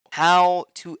how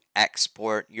to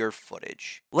export your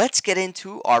footage. Let's get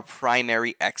into our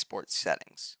primary export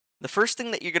settings. The first thing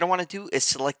that you're going to want to do is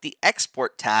select the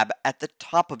Export tab at the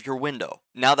top of your window.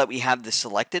 Now that we have this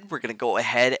selected, we're going to go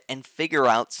ahead and figure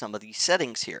out some of these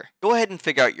settings here. Go ahead and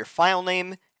figure out your file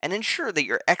name and ensure that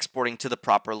you're exporting to the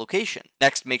proper location.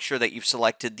 Next, make sure that you've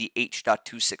selected the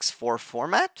H.264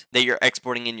 format, that you're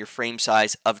exporting in your frame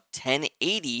size of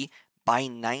 1080 by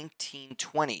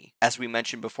 1920. As we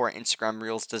mentioned before, Instagram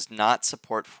Reels does not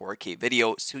support 4K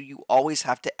video, so you always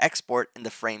have to export in the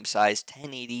frame size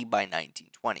 1080 by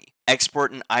 1920.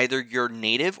 Export in either your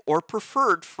native or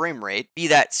preferred frame rate, be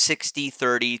that 60,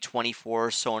 30,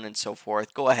 24, so on and so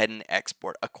forth. Go ahead and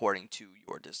export according to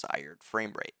your desired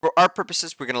frame rate. For our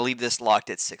purposes, we're going to leave this locked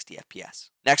at 60 FPS.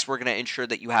 Next, we're going to ensure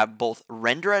that you have both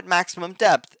render at maximum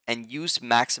depth and use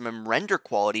maximum render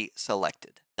quality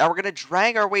selected. Now we're going to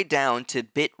drag our way down to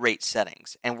bitrate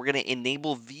settings, and we're going to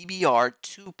enable VBR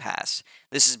 2 pass.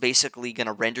 This is basically going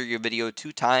to render your video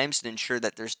 2 times and ensure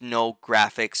that there's no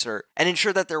graphics and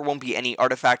ensure that there won't be any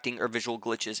artifacting or visual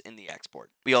glitches in the export.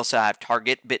 We also have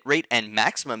target bitrate and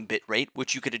maximum bitrate,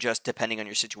 which you could adjust depending on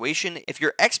your situation. If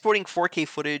you're exporting 4K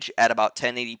footage at about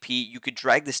 1080p, you could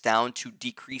drag this down to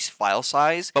decrease file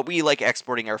size, but we like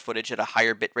exporting our footage at a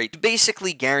higher bitrate to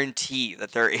basically guarantee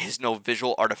that there is no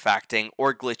visual artifacting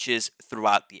or glitches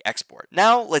throughout the export.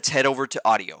 Now let's head over to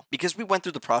audio. Because we went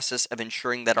through the process of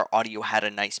ensuring that our audio had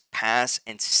a nice pass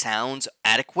and sounds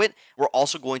adequate, we're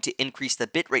also going to increase the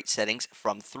bitrate settings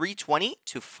from 320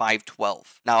 to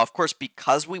 512. Now, of course,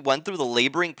 because we went through the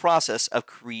laboring process of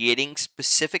creating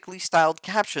specifically styled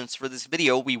captions for this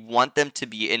video, we want them to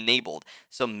be enabled.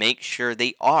 So make sure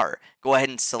they are. Go ahead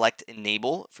and select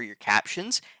enable for your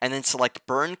captions and then select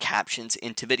burn captions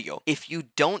into video. If you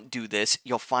don't do this,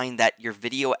 you'll find that your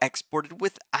video exported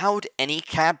without any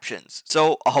captions.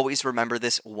 So always remember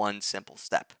this one simple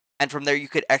step. And from there, you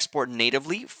could export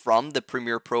natively from the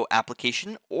Premiere Pro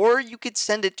application, or you could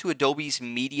send it to Adobe's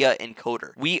Media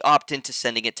Encoder. We opt into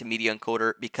sending it to Media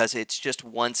Encoder because it's just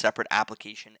one separate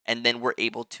application, and then we're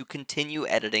able to continue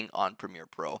editing on Premiere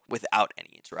Pro without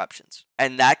any interruptions.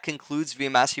 And that concludes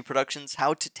VMasky Productions'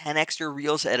 How to 10x Your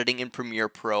Reels Editing in Premiere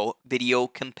Pro Video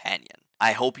Companion.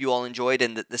 I hope you all enjoyed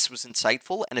and that this was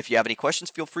insightful. And if you have any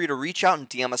questions, feel free to reach out and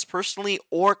DM us personally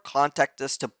or contact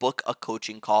us to book a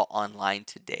coaching call online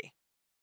today.